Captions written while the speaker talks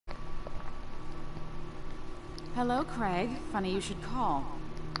Hello, Craig. Funny you should call.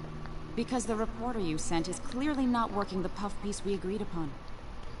 Because the reporter you sent is clearly not working the puff piece we agreed upon.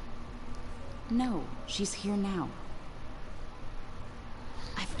 No, she's here now.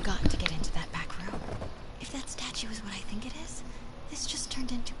 I've got to get into that back room. If that statue is what I think it is, this just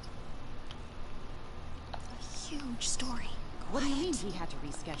turned into a huge story. What do you mean we had to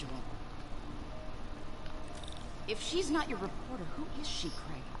reschedule? If she's not your reporter, who is she,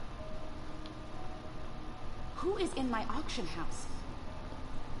 Craig? Who is in my auction house?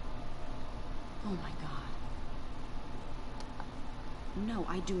 Oh my god. No,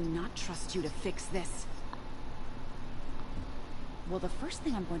 I do not trust you to fix this. Well, the first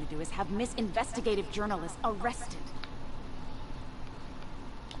thing I'm going to do is have Miss Investigative Journalist arrested.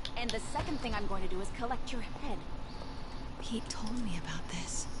 And the second thing I'm going to do is collect your head. Pete told me about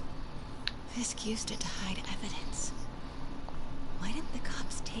this. Fisk used it to hide evidence. Why didn't the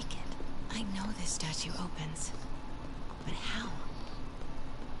cops take it? I know this statue opens. But how?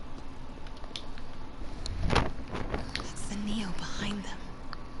 That's the Neo behind them.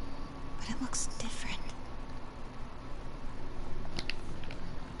 But it looks different.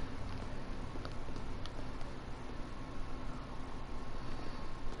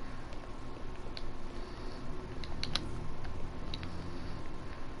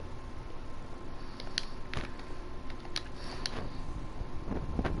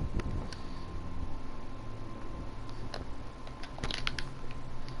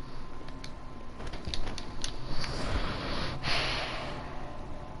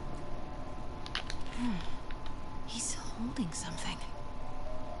 He's holding something.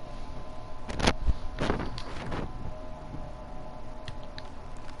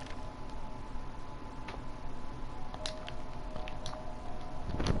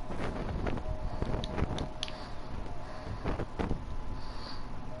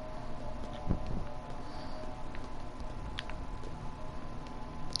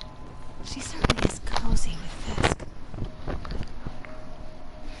 She certainly is cozy with Fisk.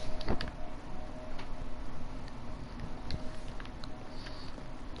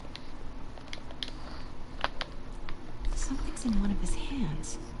 Something's in one of his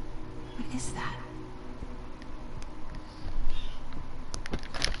hands. What is that?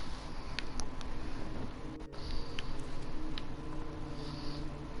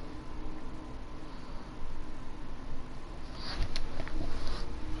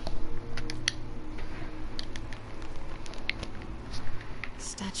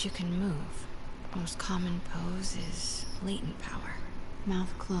 Statue can move. Most common pose is latent power.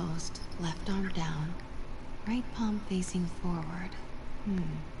 Mouth closed, left arm down, right palm facing forward.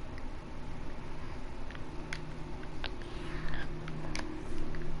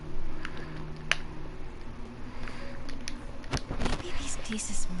 Maybe these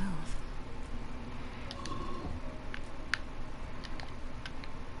pieces move.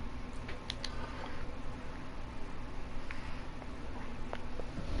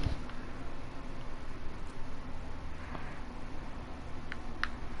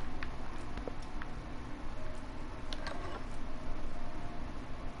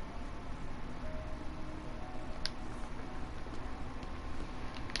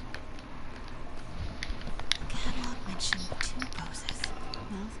 Catalog mentioned two poses.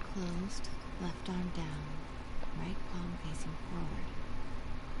 Mouth closed, left arm down, right palm facing forward.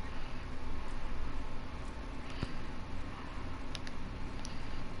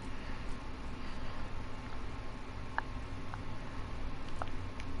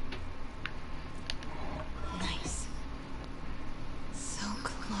 Nice. So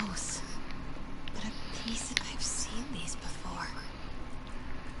close. But a piece that I've seen these before.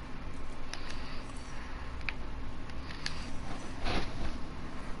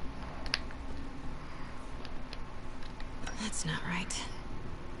 That's not right.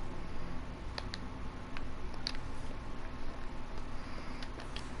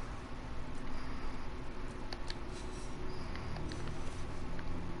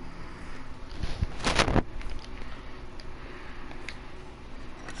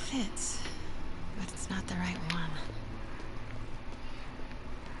 Fits, but it's not the right one.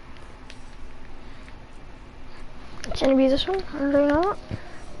 It's gonna be this one, or not?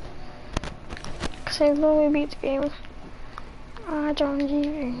 Because I know we beat the game. I don't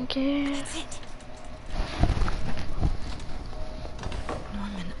even care. That's it.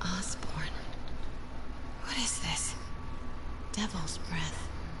 Norman Osborn. What is this? Devil's breath.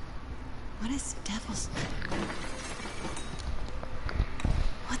 What is devil's...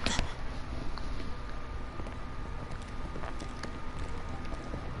 What the...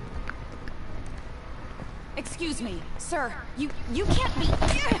 Excuse me, sir. You can't be...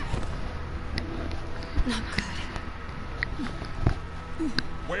 Not good.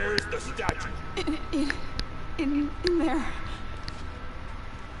 Where is the statue? In there.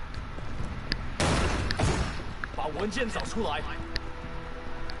 把文件找出来。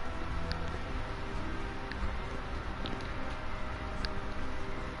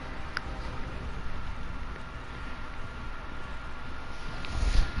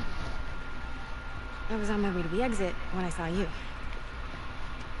I was on my way to the exit when I saw you.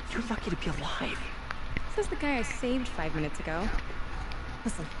 You're lucky to be alive. This is the guy I saved 5 minutes ago.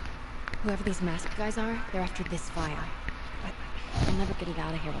 Listen, whoever these masked guys are, they're after this file. But I'll never get it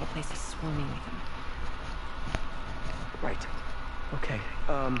out of here while the place is swarming with them. Right. Okay,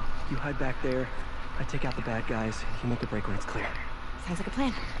 you hide back there. I take out the bad guys. You make a break when it's clear. Sounds like a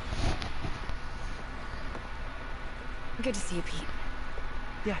plan. Good to see you, Pete.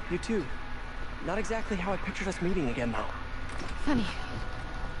 Yeah, you too. Not exactly how I pictured us meeting again, though. Funny.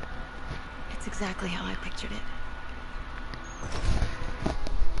 It's exactly how I pictured it.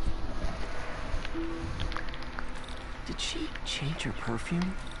 Did she change her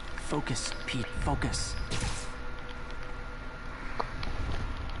perfume? Focus, Pete, focus.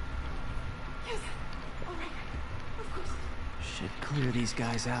 Yes. All right. Of course. Should clear these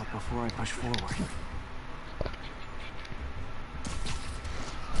guys out before I push forward.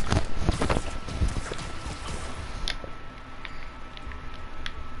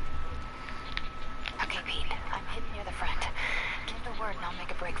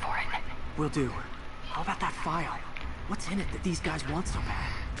 Will do. How about that file? What's in it that these guys want so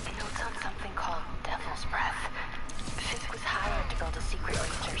bad? Notes on something called Devil's Breath. Fisk was hired to build a secret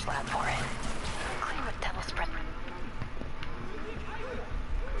research lab for it. Unclear what Devil's Breath...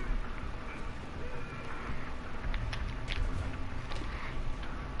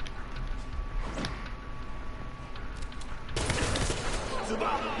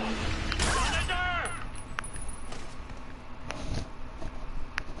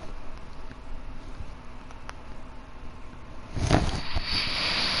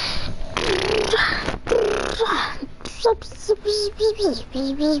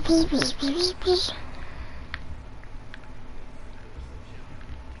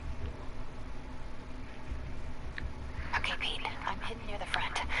 Okay, Pete. I'm hidden near the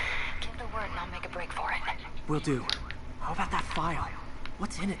front. Give the word and I'll make a break for it. Will do. How about that file?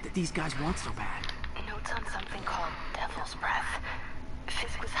 What's in it that these guys want so bad? Notes on something called Devil's Breath.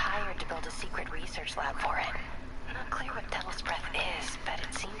 Fisk was hired to build a secret research lab for it. Not clear what Devil's Breath is, but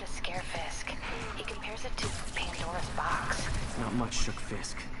it seemed to scare Fisk. He compares it to Pandora's box. Not much shook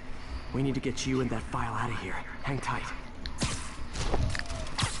Fisk. We need to get you and that file out of here. Hang tight.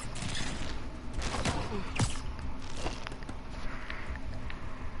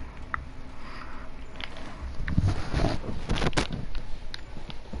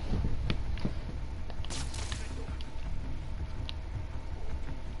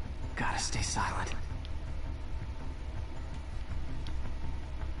 Gotta stay silent.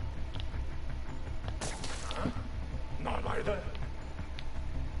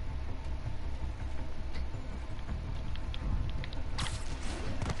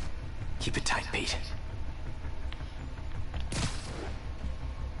 Keep it tight, Pete.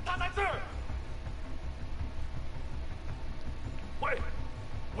 他在这儿！喂，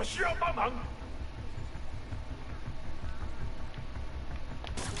我需要帮忙。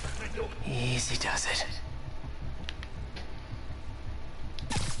 Easy does it.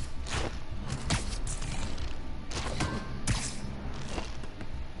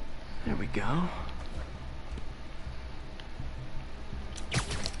 There we go.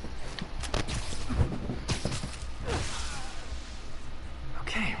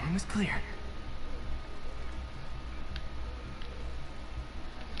 Okay, room is clear.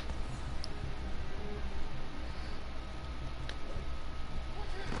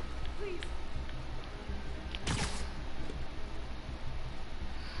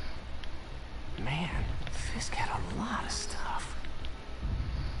 Man, Fisk had a lot of stuff.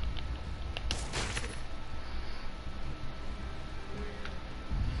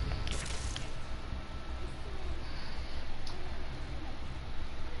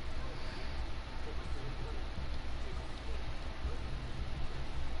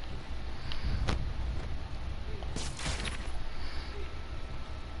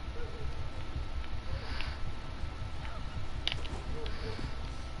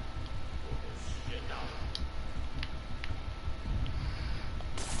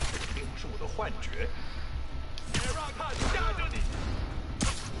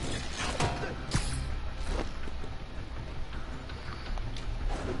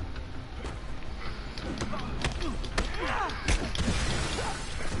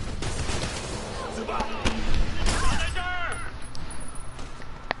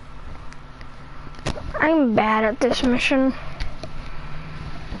 I'm bad at this mission.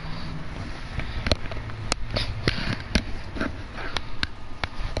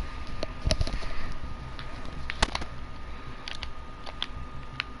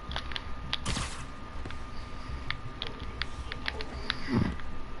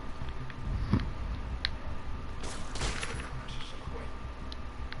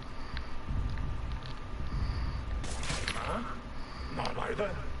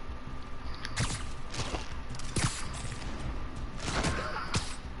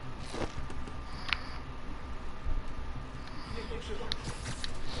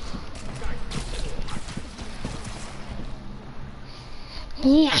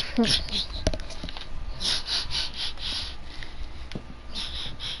 Yeah.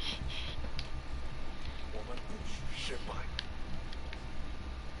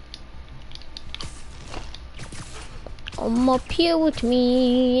 Come up here with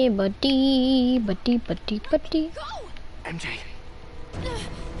me, buddy, buddy, buddy, buddy. MJ.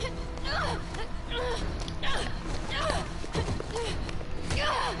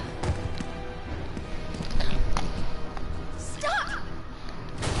 Stop!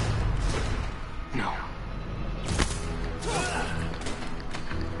 No.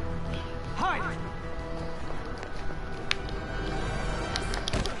 Hide!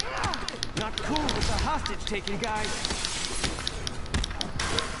 Not cool with the hostage taking, guys.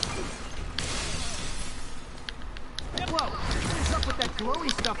 Whoa! What is up with that glowy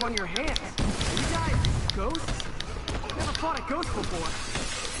stuff on your hands? Are you guys ghosts? Never fought a ghost before.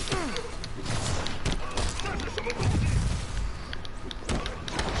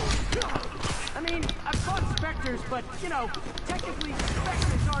 I mean, I've fought specters, but, you know, technically,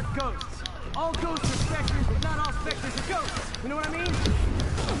 specters aren't ghosts. All ghosts are specters, but not all specters are ghosts. You know what I mean?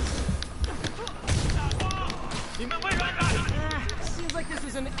 Seems like this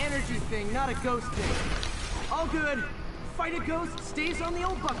is an energy thing, not a ghost thing. All good. Fight a ghost stays on the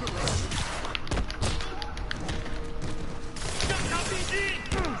old bucket list.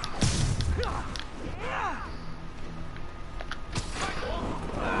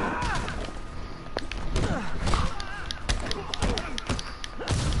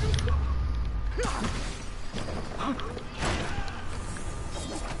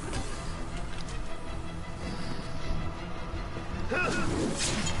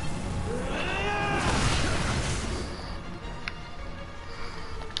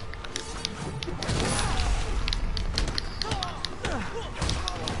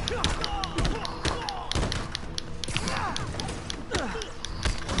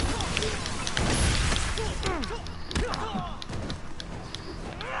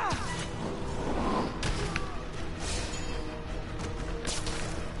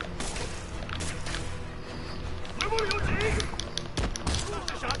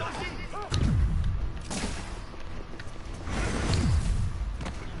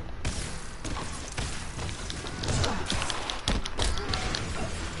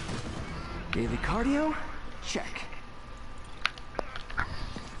 Daily cardio? Check.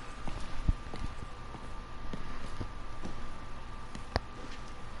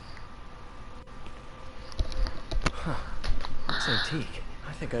 Huh. It's antique.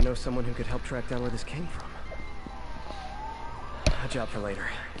 I think I know someone who could help track down where this came from. A job for later.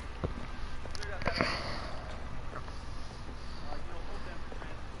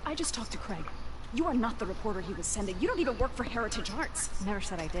 I just talked to Craig. You are not the reporter he was sending. You don't even work for Heritage Arts. Never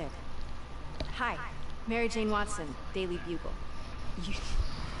said I did. Hi, Mary Jane Watson, Daily Bugle.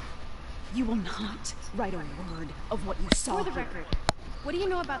 You will not write a word of what you saw For the here. record, what do you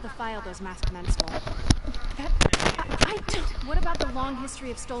know about the file those masked men stole? I don't... What about the long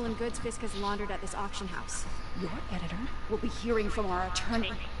history of stolen goods Fisk has laundered at this auction house? Your editor will be hearing from our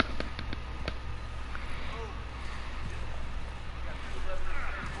attorney.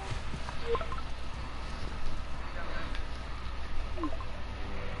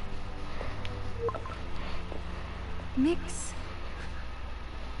 Mix?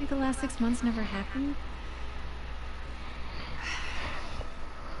 Like the last 6 months never happened?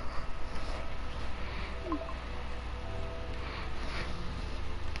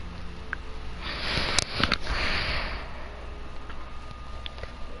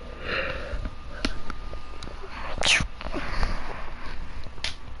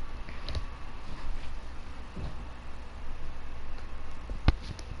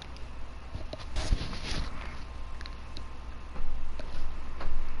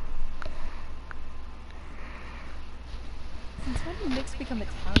 Since when did Mix become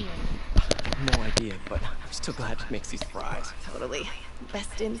Italian? No idea, but I'm still glad he makes these fries. Totally.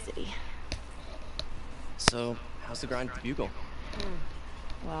 Best in city. So, how's the grind at the Bugle?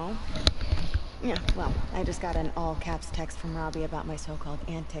 Well, Yeah, well, I just got an all-caps text from Robbie about my so-called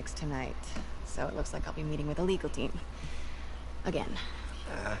antics tonight. So it looks like I'll be meeting with a legal team. Again.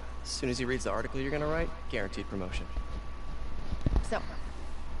 As soon as he reads the article you're gonna write, guaranteed promotion. So,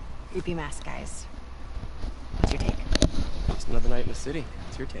 creepy mask guys. What's your take? Just another night in the city.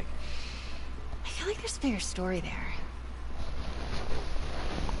 What's your take? I feel like there's a bigger story there.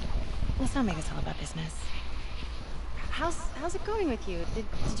 Let's not make this all about business. How's it going with you? Did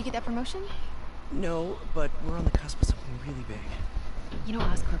you get that promotion? No, but we're on the cusp of something really big. You know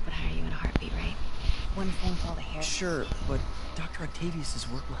Oscorp would hire you in a heartbeat, right? One phone call to Harry. Sure, but Dr. Octavius's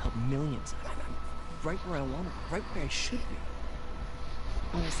work will help millions. I'm right where I want to be, right where I should be.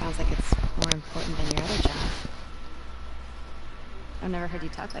 Well, it sounds like it's more important than your other job. I've never heard you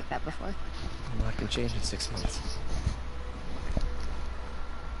talk like that before. A lot can change in 6 months.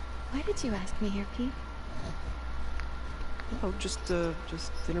 Why did you ask me here, Pete? Oh, just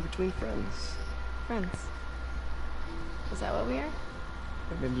dinner between friends. Friends. Is that what we are?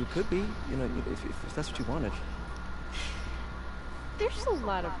 I mean, you could be, you know, if that's what you wanted. There's a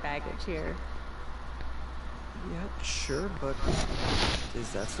lot of baggage here. Yeah, sure, but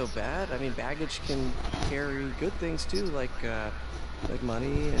is that so bad? I mean, baggage can carry good things too, like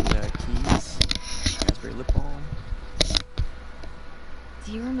money and keys, raspberry lip balm.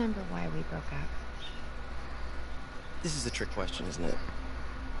 Do you remember why we broke up? This is a trick question, isn't it?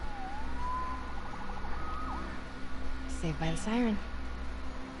 Saved by the siren.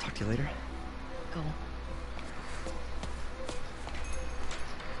 Talk to you later. Go.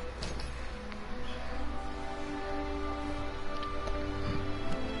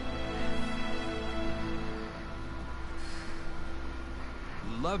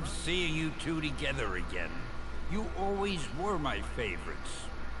 Love seeing you two together again. You always were my favorites.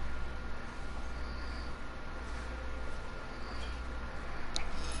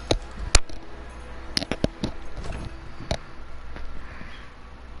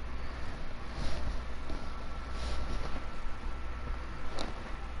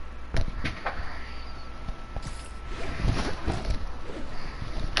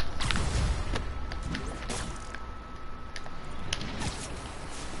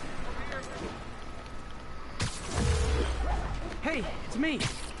 Hey, it's me.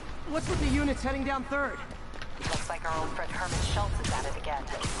 What's with the units heading down 3rd? Looks like our old friend Herman Schultz is at it again.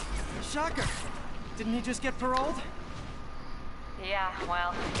 Shocker. Didn't he just get paroled? Yeah,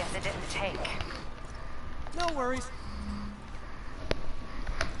 well, I guess it didn't take. No worries.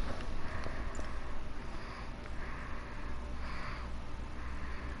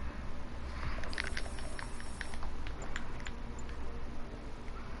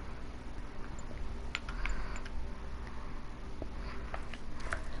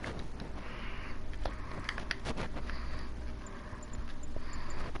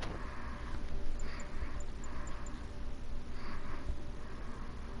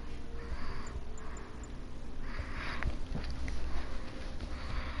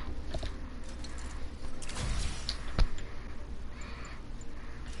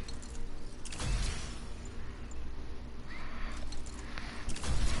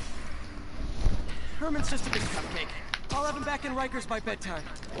 Herman's just a big cupcake. I'll have him back in Rikers by bedtime.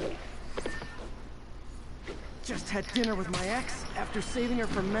 Just had dinner with my ex after saving her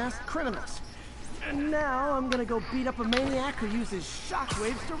from masked criminals. And now I'm gonna go beat up a maniac who uses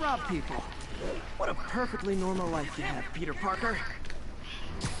shockwaves to rob people. What a perfectly normal life you have, Peter Parker.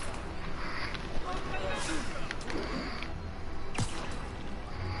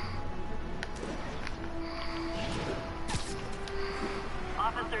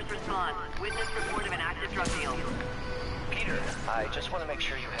 Officers respond. Witness report of an active drug deal. Peter, I just want to make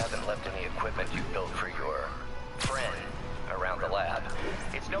sure you haven't left any equipment you built for your friend around the lab.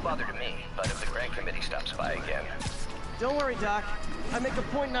 It's no bother to me, but if the grant committee stops by again... Don't worry, Doc. I make a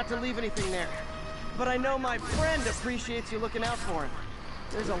point not to leave anything there. But I know my friend appreciates you looking out for him.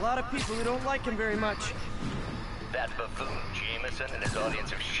 There's a lot of people who don't like him very much. That buffoon Jameson and his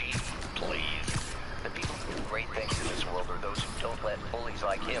audience of sheep, please. The people who do great things in this world are those who don't let bullies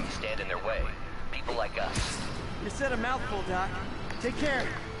like him stand in their way. People like us. You said a mouthful, Doc. Take care.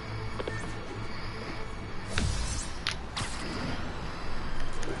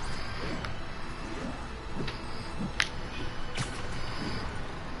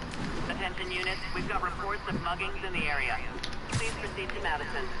 Attention units, we've got reports of muggings in the area. Please proceed to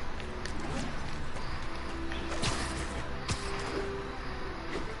Madison.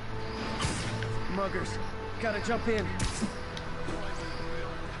 Muggers. Gotta jump in.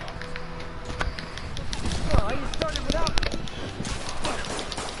 Oh, you started without me.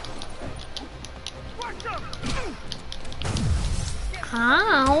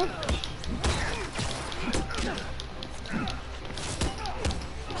 Ow.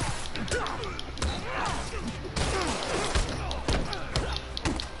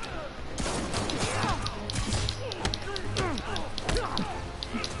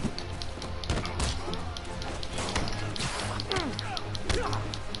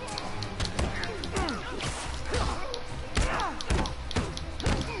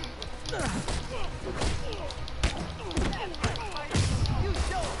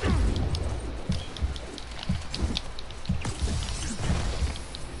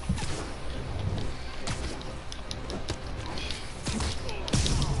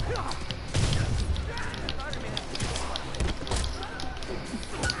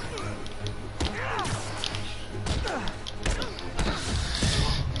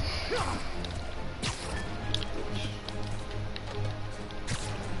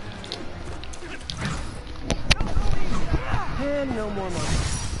 And no more money.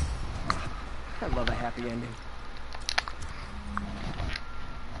 I love a happy ending.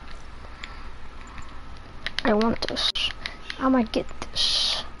 I want this. I might get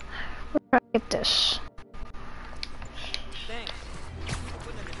this. Where do I get this? Thanks.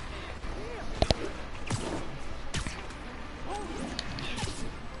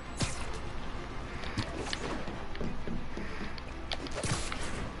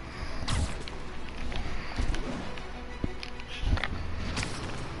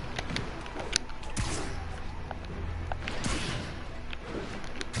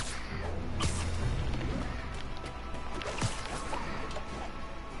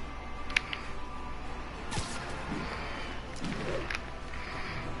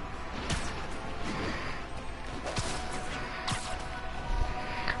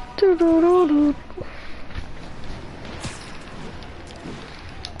 Doo-doo-doo-doo.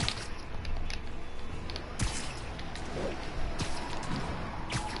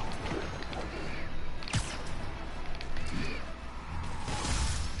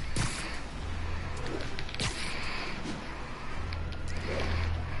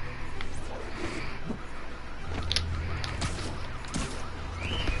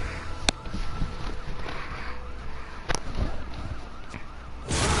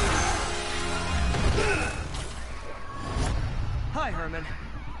 Hi, Herman.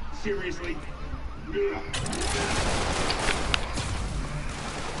 Seriously? Give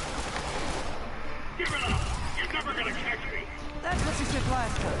it up! You're never gonna catch me! That's what you said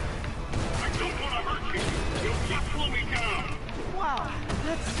last time. I don't want to hurt you! You'll just slow me down! Wow,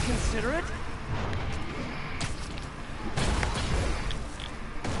 that's considerate.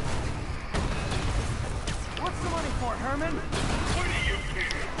 What's the money for, Herman? What do you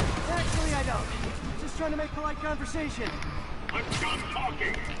care? Actually, I don't. Just trying to make polite conversation. I'm done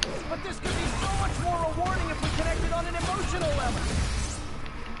talking! But this could be so much more rewarding if we connected on an emotional level.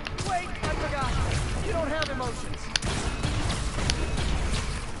 Wait, I forgot. You don't have emotions.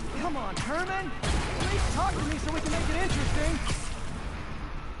 Come on, Herman. At least talk to me so we can make it interesting.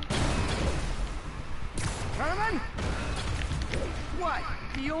 Herman? What?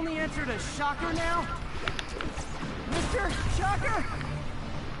 The only answer to Shocker now? Mr. Shocker?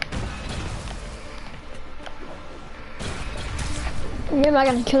 You're not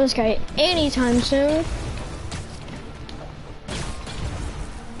gonna kill this guy anytime soon.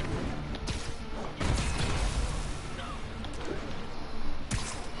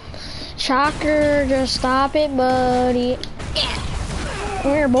 Shocker, just stop it, buddy.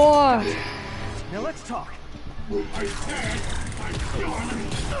 Come here, boy. Now let's talk. I said I'm done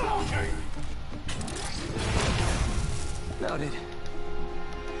talking! Noted.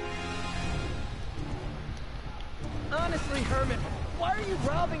 Honestly, Herman, why are you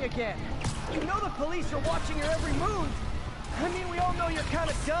robbing again? You know the police are watching your every move. I mean, we all know you're kind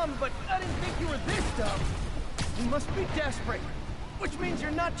of dumb, but I didn't think you were this dumb. You must be desperate, which means you're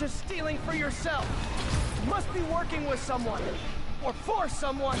not just stealing for yourself. You must be working with someone, or for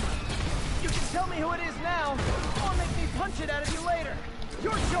someone. You can tell me who it is now, or make me punch it out of you later.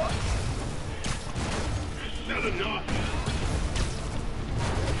 Your choice. Is that enough?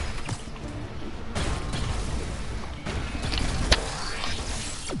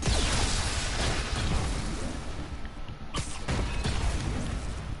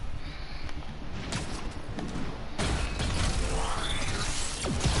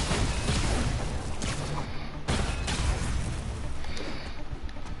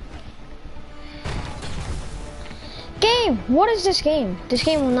 Game! What is this game? This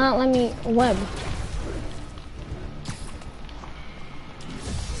game will not let me web. You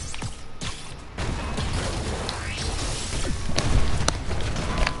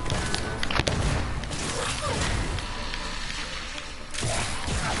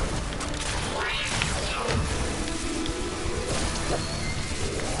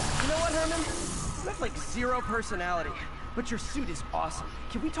know what, Herman? You have like zero personality, but your suit is awesome.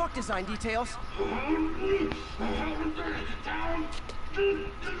 Can we talk design details?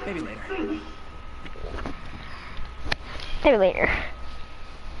 Maybe later. Maybe later.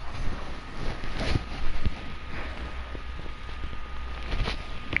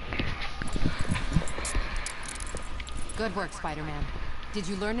 Good work, Spider-Man. Did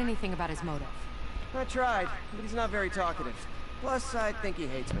you learn anything about his motive? I tried, but he's not very talkative. Plus, I think he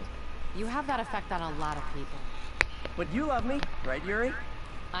hates me. You have that effect on a lot of people. But you love me, right, Yuri?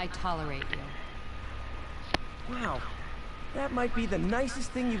 I tolerate you. Wow. That might be the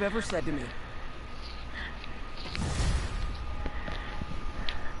nicest thing you've ever said to me.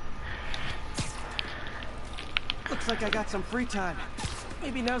 Looks like I got some free time.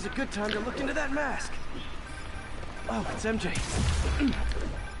 Maybe now's a good time to look into that mask. Oh, it's MJ.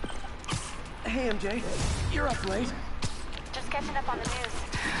 Hey, MJ. You're up late. Just catching up on the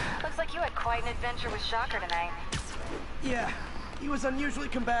news. Looks like you had quite an adventure with Shocker tonight. Yeah, he was unusually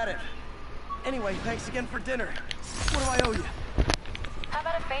combative. Anyway, thanks again for dinner. What do I owe you? How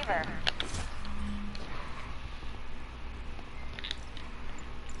about a favor?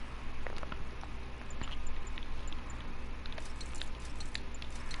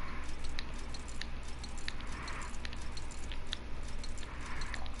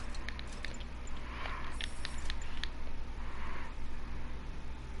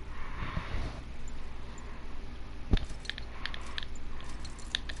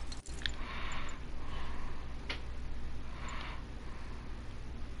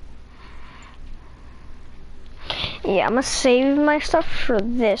 Yeah, I'm gonna save my stuff for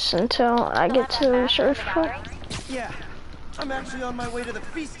this until I get to the research part. Yeah, I'm actually on my way to the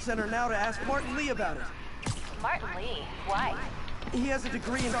Feast Center now to ask Martin Lee about it. Martin Lee? Why? He has a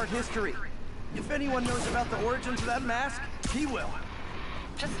degree in art history. If anyone knows about the origins of that mask, he will.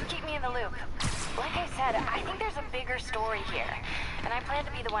 Just keep me in the loop. Like I said, I think there's a bigger story here, and I plan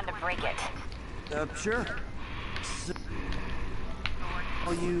to be the one to break it. Sure. So,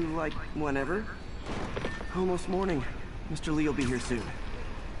 are you, like, whenever? Almost morning. Mr. Lee will be here soon.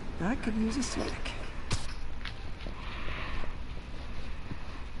 I could use a snack.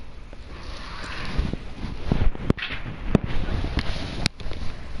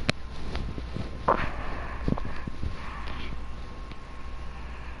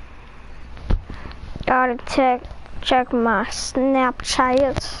 Gotta check my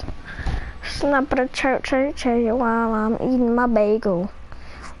Snapchat. Snapchat while I'm eating my bagel.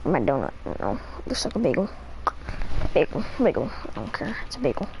 My donut, no, looks like a bagel. Bagel. I don't care. It's a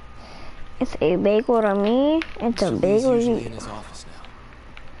bagel. It's a bagel to me. It's a bagel to you. In his office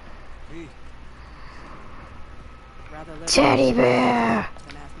now. Teddy bear.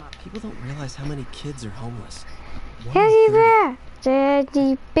 People don't realize how many kids are homeless. Teddy bear.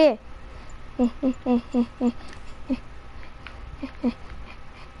 Teddy bear.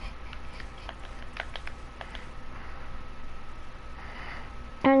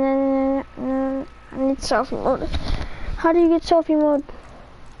 And then I need selfie mode. How do you get selfie mode?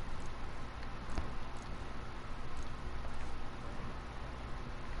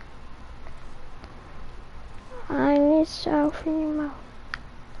 I need selfie mode.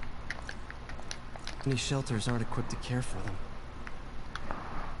 Many shelters aren't equipped to care for them.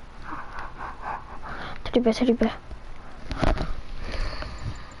 Teddy bear, teddy bear.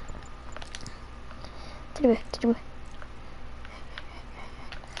 Teddy bear, teddy bear.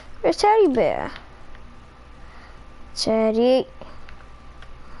 Where's Teddy bear? Teddy,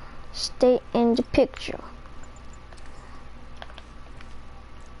 stay in the picture.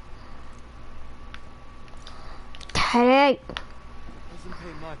 Teddy. Doesn't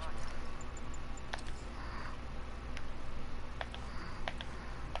pay much.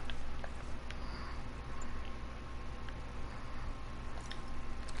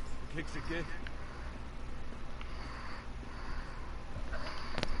 Kicks again.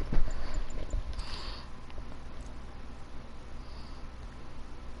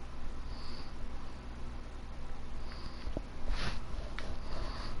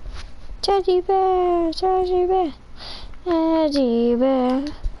 Teddy bear, teddy bear, teddy bear,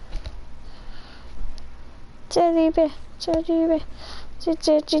 teddy bear, teddy bear,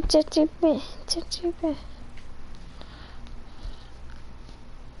 teddy bear, teddy bear.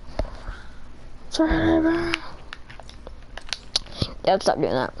 Teddy bear. Yeah, stop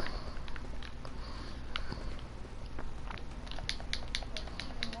doing that.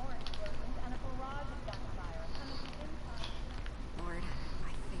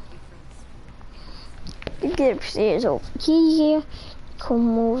 Get upstairs over here.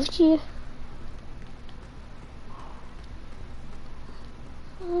 Come over here.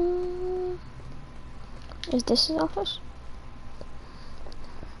 Is this his office?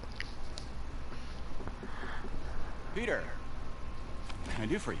 Peter, what can I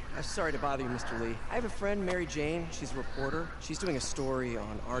do for you? I'm sorry to bother you, Mr. Lee. I have a friend, Mary Jane. She's a reporter. She's doing a story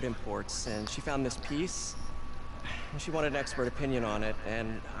on art imports, and she found this piece. She wanted an expert opinion on it,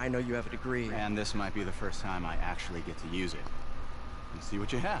 and I know you have a degree. And this might be the first time I actually get to use it. Let's see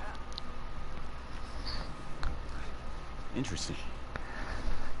what you have. Interesting.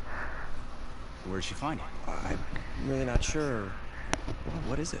 Where did she find it? I'm really not sure.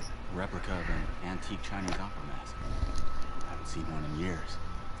 What is it? Replica of an antique Chinese opera mask. I haven't seen one in years.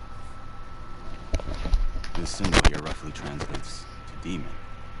 This symbol here roughly translates to demon.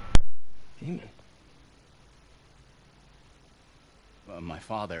 Demon? My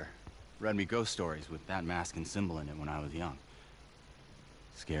father Read me ghost stories with that mask and symbol in it when I was young.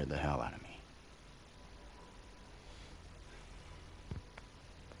 Scared the hell out of me.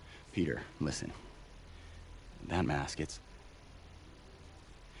 Peter, listen. That mask, it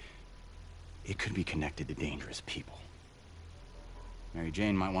could be connected to dangerous people. Mary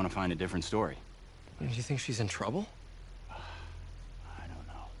Jane might want to find a different story. Do you think she's in trouble? I don't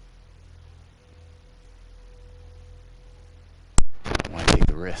know. Why take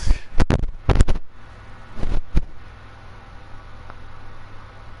the risk?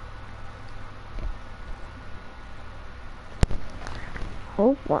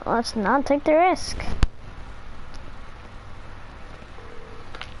 Oh, well, let's not take the risk.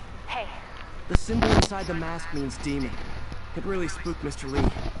 Hey. The symbol inside the mask means demon. It really spooked Mr. Lee.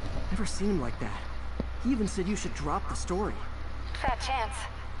 Never seen him like that. He even said you should drop the story. Fat chance.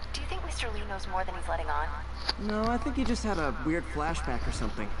 Do you think Mr. Lee knows more than he's letting on? No, I think he just had a weird flashback or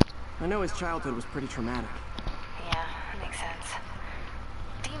something. I know his childhood was pretty traumatic. Yeah, makes sense.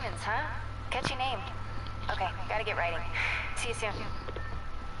 Demons, huh? Catchy name. Okay, gotta get writing. See you soon.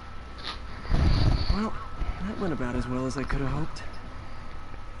 Well, that went about as well as I could have hoped.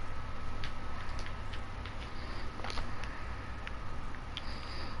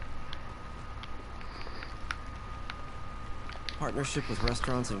 Partnership with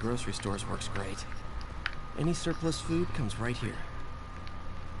restaurants and grocery stores works great. Any surplus food comes right here.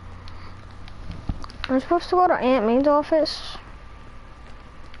 I'm supposed to go to Aunt May's office.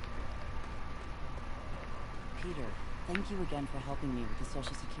 Peter, thank you again for helping me with the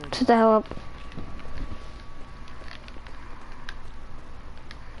Social Security. Shut the hell up.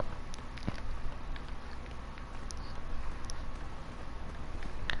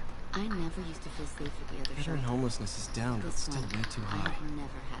 I never used to feel safe with the other Veteran homelessness is down, but This still one, way too I high. have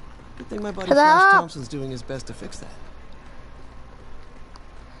never had. Good thing my buddy Shut Flash up. Thompson's doing his best to fix that.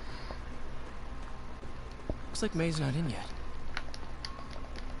 Looks like May's not in yet.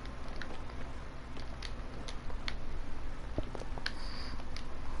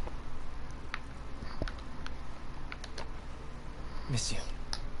 Miss you.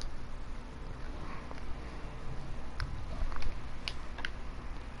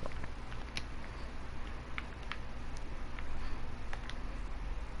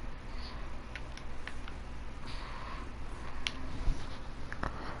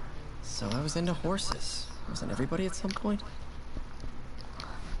 So I was into horses. Wasn't everybody at some point?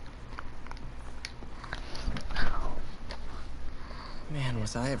 Man,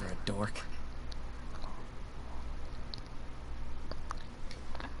 was I ever a dork.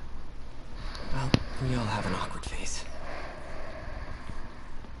 Well, we all have an awkward phase.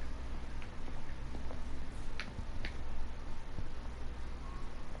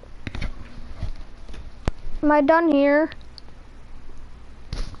 Am I done here?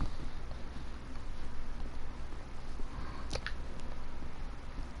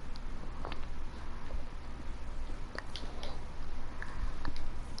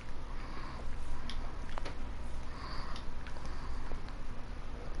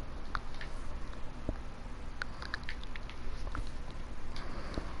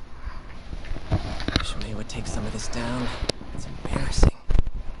 Wish May would take some of this down.